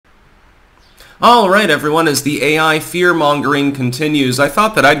Alright everyone, as the AI fear-mongering continues, I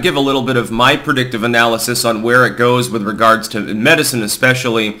thought that I'd give a little bit of my predictive analysis on where it goes with regards to medicine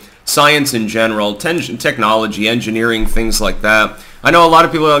especially, science in general, technology, engineering, things like that. I know a lot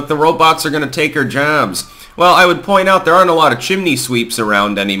of people are like, the robots are going to take our jobs. Well, I would point out there aren't a lot of chimney sweeps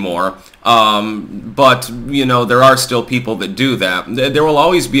around anymore, but, you know, there are still people that do that. There will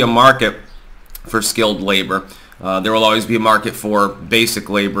always be a market for skilled labor. There will always be a market for basic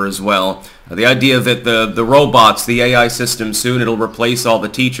labor as well. The idea that the robots, the AI system, soon it'll replace all the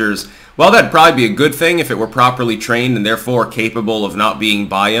teachers, well, that'd probably be a good thing if it were properly trained and therefore capable of not being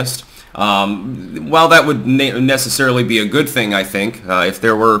biased. Well, that would necessarily be a good thing, I think, if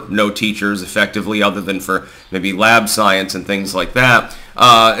there were no teachers effectively other than for maybe lab science and things like that.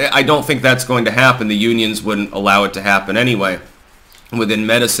 I don't think that's going to happen. The unions wouldn't allow it to happen anyway within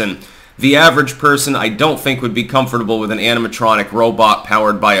medicine. The average person, I don't think, would be comfortable with an animatronic robot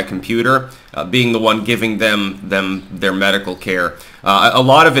powered by a computer being the one giving them their medical care. A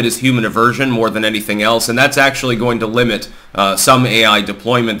lot of it is human aversion more than anything else, and that's actually going to limit some AI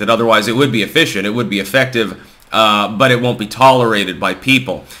deployment that otherwise it would be efficient, it would be effective, but it won't be tolerated by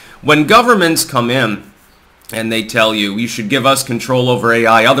people. When governments come in and they tell you, you should give us control over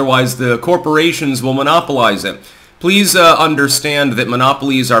AI, otherwise the corporations will monopolize it. Please understand that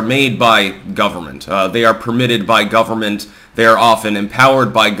monopolies are made by government. They are permitted by government. They are often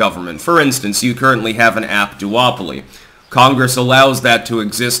empowered by government. For instance, you currently have an app duopoly. Congress allows that to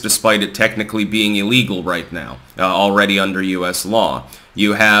exist despite it technically being illegal right now, already under U.S. law.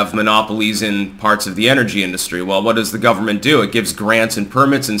 You have monopolies in parts of the energy industry. Well, what does the government do? It gives grants and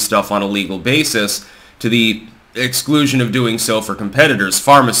permits and stuff on a legal basis to the exclusion of doing so for competitors.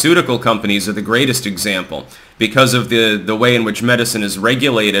 Pharmaceutical companies are the greatest example. Because of the way in which medicine is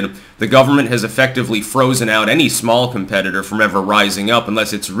regulated, the government has effectively frozen out any small competitor from ever rising up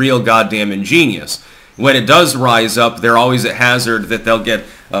unless it's real goddamn ingenious. When it does rise up, they're always at hazard that they'll get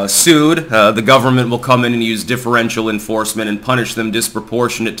sued. The government will come in and use differential enforcement and punish them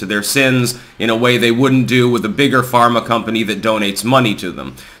disproportionate to their sins in a way they wouldn't do with a bigger pharma company that donates money to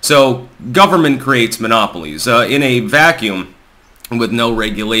them. So government creates monopolies. In a vacuum, with no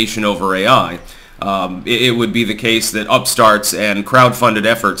regulation over AI, it would be the case that upstarts and crowd-funded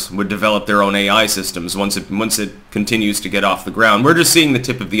efforts would develop their own AI systems once it continues to get off the ground. We're just seeing the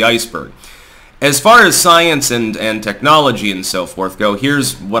tip of the iceberg. As far as science and technology and so forth go,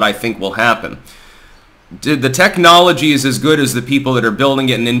 here's what I think will happen. The technology is as good as the people that are building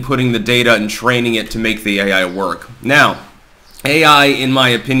it and inputting the data and training it to make the AI work. Now, AI, in my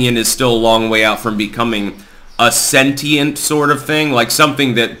opinion, is still a long way out from becoming a sentient sort of thing, like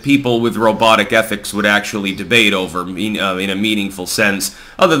something that people with robotic ethics would actually debate over in a meaningful sense,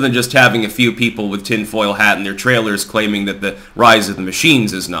 other than just having a few people with tinfoil hat in their trailers claiming that the rise of the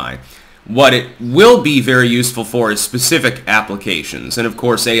machines is nigh. What it will be very useful for is specific applications, and of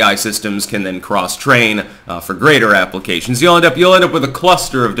course AI systems can then cross-train for greater applications. You'll end up with a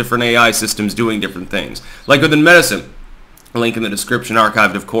cluster of different AI systems doing different things, like within medicine. Link in the description,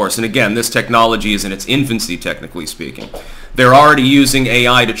 archived of course. And again, this technology is in its infancy, technically speaking. They're already using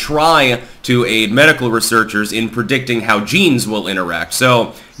AI to try to aid medical researchers in predicting how genes will interact.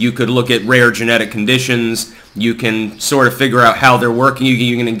 So you could look at rare genetic conditions. You can sort of figure out how they're working.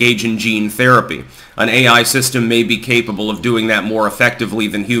 You can engage in gene therapy. An AI system may be capable of doing that more effectively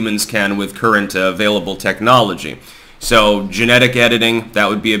than humans can with current available technology. So genetic editing, that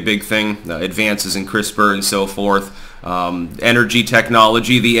would be a big thing. Advances in CRISPR and so forth. Energy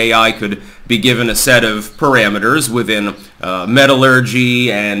technology, the AI could be given a set of parameters within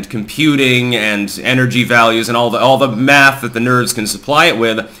metallurgy and computing and energy values and all the math that the nerds can supply it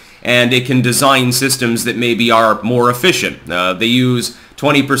with, and it can design systems that maybe are more efficient. They use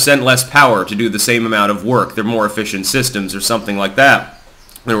 20% less power to do the same amount of work. They're more efficient systems or something like that.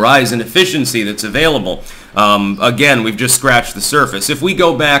 The rise in efficiency that's available. Again, we've just scratched the surface. If we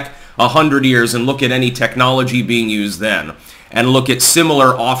go back 100 years and look at any technology being used then, and look at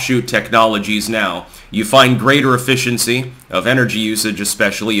similar offshoot technologies now, you find greater efficiency of energy usage,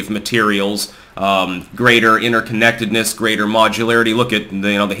 especially of materials, greater interconnectedness, greater modularity. Look at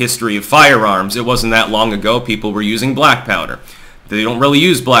the history of firearms. It wasn't that long ago people were using black powder. They don't really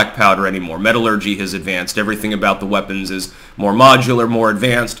use black powder anymore. Metallurgy has advanced. Everything about the weapons is more modular, more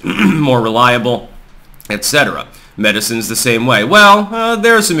advanced, more reliable, etc. Medicine's the same way. Well,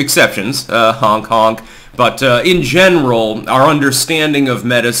 there are some exceptions, honk honk, but in general, our understanding of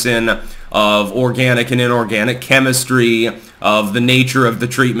medicine, of organic and inorganic chemistry, of the nature of the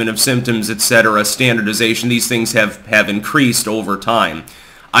treatment of symptoms, etc., standardization, these things have increased over time.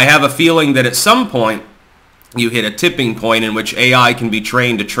 I have a feeling that at some point, you hit a tipping point in which AI can be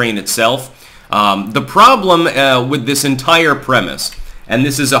trained to train itself. The problem with this entire premise, and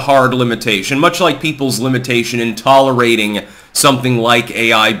this is a hard limitation, much like people's limitation in tolerating something like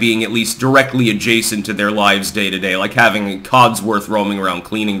AI being at least directly adjacent to their lives day to day, like having a Codsworth roaming around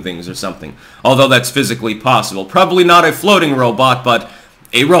cleaning things or something. Although that's physically possible. Probably not a floating robot, but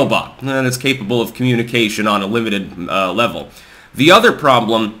a robot, and it's capable of communication on a limited level. The other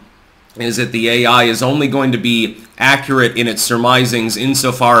problem is that the AI is only going to be accurate in its surmisings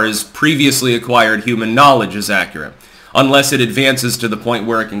insofar as previously acquired human knowledge is accurate, unless it advances to the point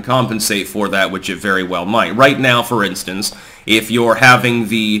where it can compensate for that, which it very well might. Right now, for instance, if you're having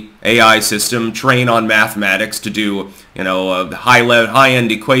the AI system train on mathematics to do,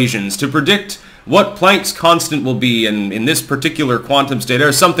 high-end equations to predict what Planck's constant will be in this particular quantum state,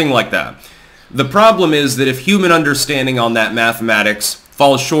 or something like that. The problem is that if human understanding on that mathematics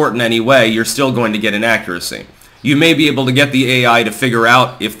falls short in any way, you're still going to get inaccuracy. You may be able to get the AI to figure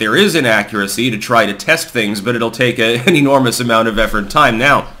out if there is inaccuracy to try to test things, but it'll take an enormous amount of effort and time.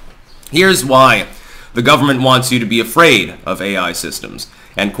 Now, here's why the government wants you to be afraid of AI systems,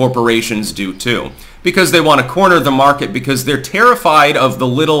 and corporations do too. Because they want to corner the market, because they're terrified of the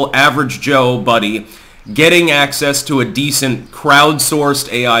little average Joe buddy getting access to a decent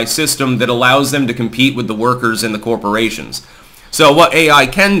crowdsourced AI system that allows them to compete with the workers in the corporations. So what AI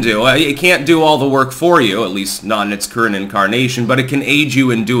can do, it can't do all the work for you, at least not in its current incarnation, but it can aid you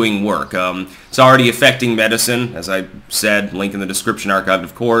in doing work. It's already affecting medicine, as I said, link in the description archive,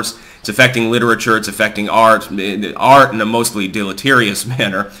 of course. It's affecting literature, it's affecting art in a mostly deleterious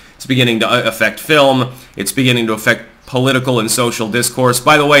manner. It's beginning to affect film, it's beginning to affect political and social discourse.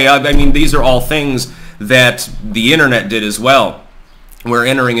 By the way, I mean, these are all things that the internet did as well. We're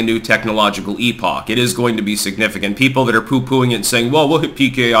entering a new technological epoch. It is going to be significant. People that are poo-pooing it and saying, well, we'll hit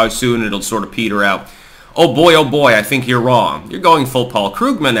peak AI soon and it'll sort of peter out. Oh boy, I think you're wrong. You're going full Paul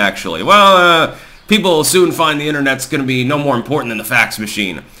Krugman, actually. Well, people will soon find the internet's going to be no more important than the fax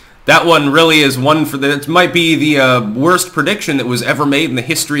machine. That one really is one for the... It might be the worst prediction that was ever made in the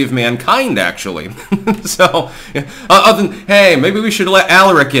history of mankind, actually. So, other than, hey, maybe we should let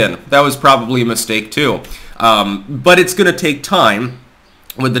Alaric in. That was probably a mistake, too. But it's going to take time.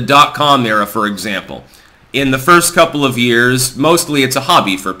 With the dot-com era, for example, in the first couple of years, mostly it's a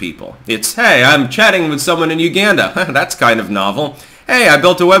hobby for people. It's, hey, I'm chatting with someone in Uganda. That's kind of novel. Hey, I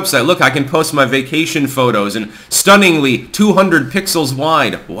built a website. Look, I can post my vacation photos and stunningly 200 pixels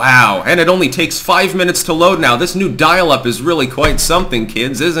wide. Wow, and it only takes 5 minutes to load now. This new dial-up is really quite something,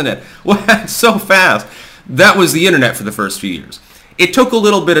 kids, isn't it? Well, it's so fast. That was the internet for the first few years. It took a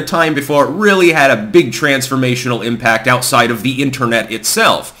little bit of time before it really had a big transformational impact outside of the internet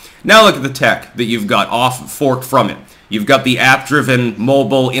itself. Now look at the tech that you've got forked from it. You've got the app-driven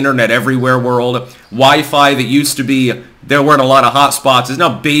mobile internet everywhere world. Wi-Fi that used to be, there weren't a lot of hotspots, is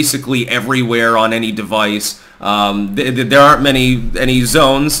now basically everywhere on any device. There aren't any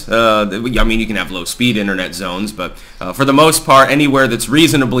zones. I mean, you can have low-speed internet zones, but for the most part, anywhere that's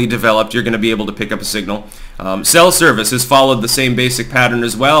reasonably developed, you're going to be able to pick up a signal. Cell service has followed the same basic pattern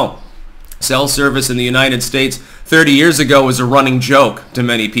as well. Cell service in the United States 30 years ago was a running joke to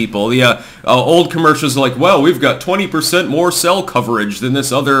many people. The old commercials are like, well, we've got 20% more cell coverage than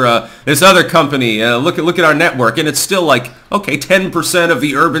this other company. Look at our network, and it's still like, okay, 10% of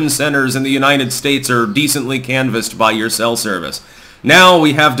the urban centers in the United States are decently canvassed by your cell service. Now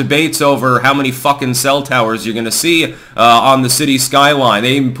we have debates over how many fucking cell towers you're going to see on the city skyline.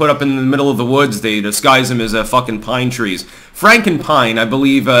 They even put up in the middle of the woods. They disguise them as fucking pine trees. Frankenpine, I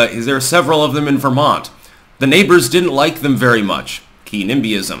believe, there are several of them in Vermont. The neighbors didn't like them very much. Key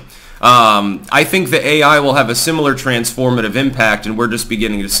NIMBYism. I think the AI will have a similar transformative impact, and we're just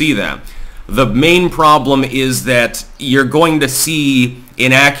beginning to see that. The main problem is that you're going to see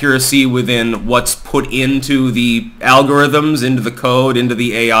inaccuracy within what's put into the algorithms, into the code, into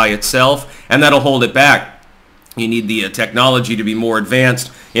the AI itself, and that'll hold it back. You need the technology to be more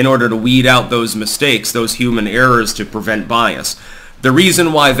advanced in order to weed out those mistakes, those human errors, to prevent bias. The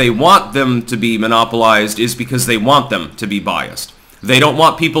reason why they want them to be monopolized is because they want them to be biased. They don't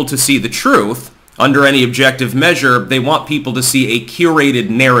want people to see the truth under any objective measure. They want people to see a curated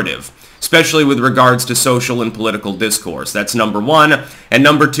narrative, especially with regards to social and political discourse. That's number one. And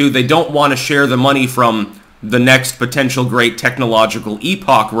number two, they don't want to share the money from the next potential great technological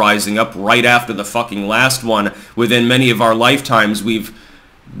epoch rising up right after the fucking last one. Within many of our lifetimes, we've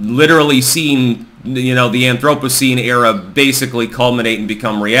literally seen, the Anthropocene era basically culminate and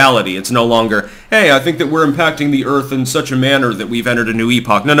become reality. It's no longer, hey, I think that we're impacting the Earth in such a manner that we've entered a new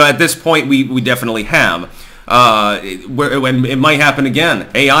epoch. No, at this point, we definitely have. When it might happen again.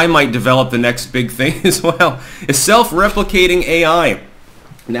 AI might develop the next big thing as well. A self-replicating AI.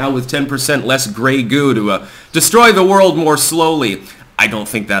 now with 10% less gray goo to destroy the world more slowly. I don't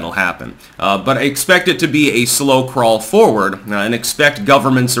think that'll happen. But I expect it to be a slow crawl forward, and expect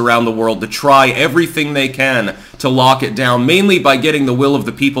governments around the world to try everything they can to lock it down, mainly by getting the will of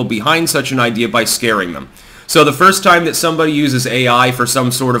the people behind such an idea by scaring them. So the first time that somebody uses AI for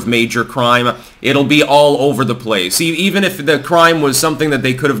some sort of major crime, it'll be all over the place. Even if the crime was something that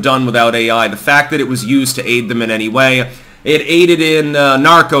they could have done without AI, the fact that it was used to aid them in any way, it aided in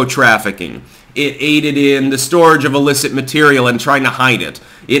narco trafficking. It aided in the storage of illicit material and trying to hide it.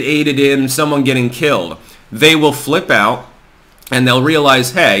 It aided in someone getting killed. They will flip out and they'll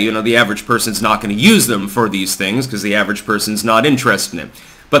realize, hey, you know, the average person's not going to use them for these things because the average person's not interested in it.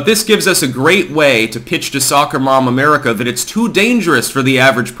 But this gives us a great way to pitch to Soccer Mom America that it's too dangerous for the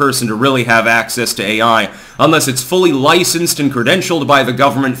average person to really have access to AI unless it's fully licensed and credentialed by the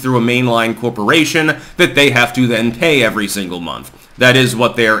government through a mainline corporation that they have to then pay every single month. That is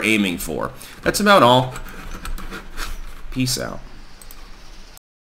what they're aiming for. That's about all. Peace out.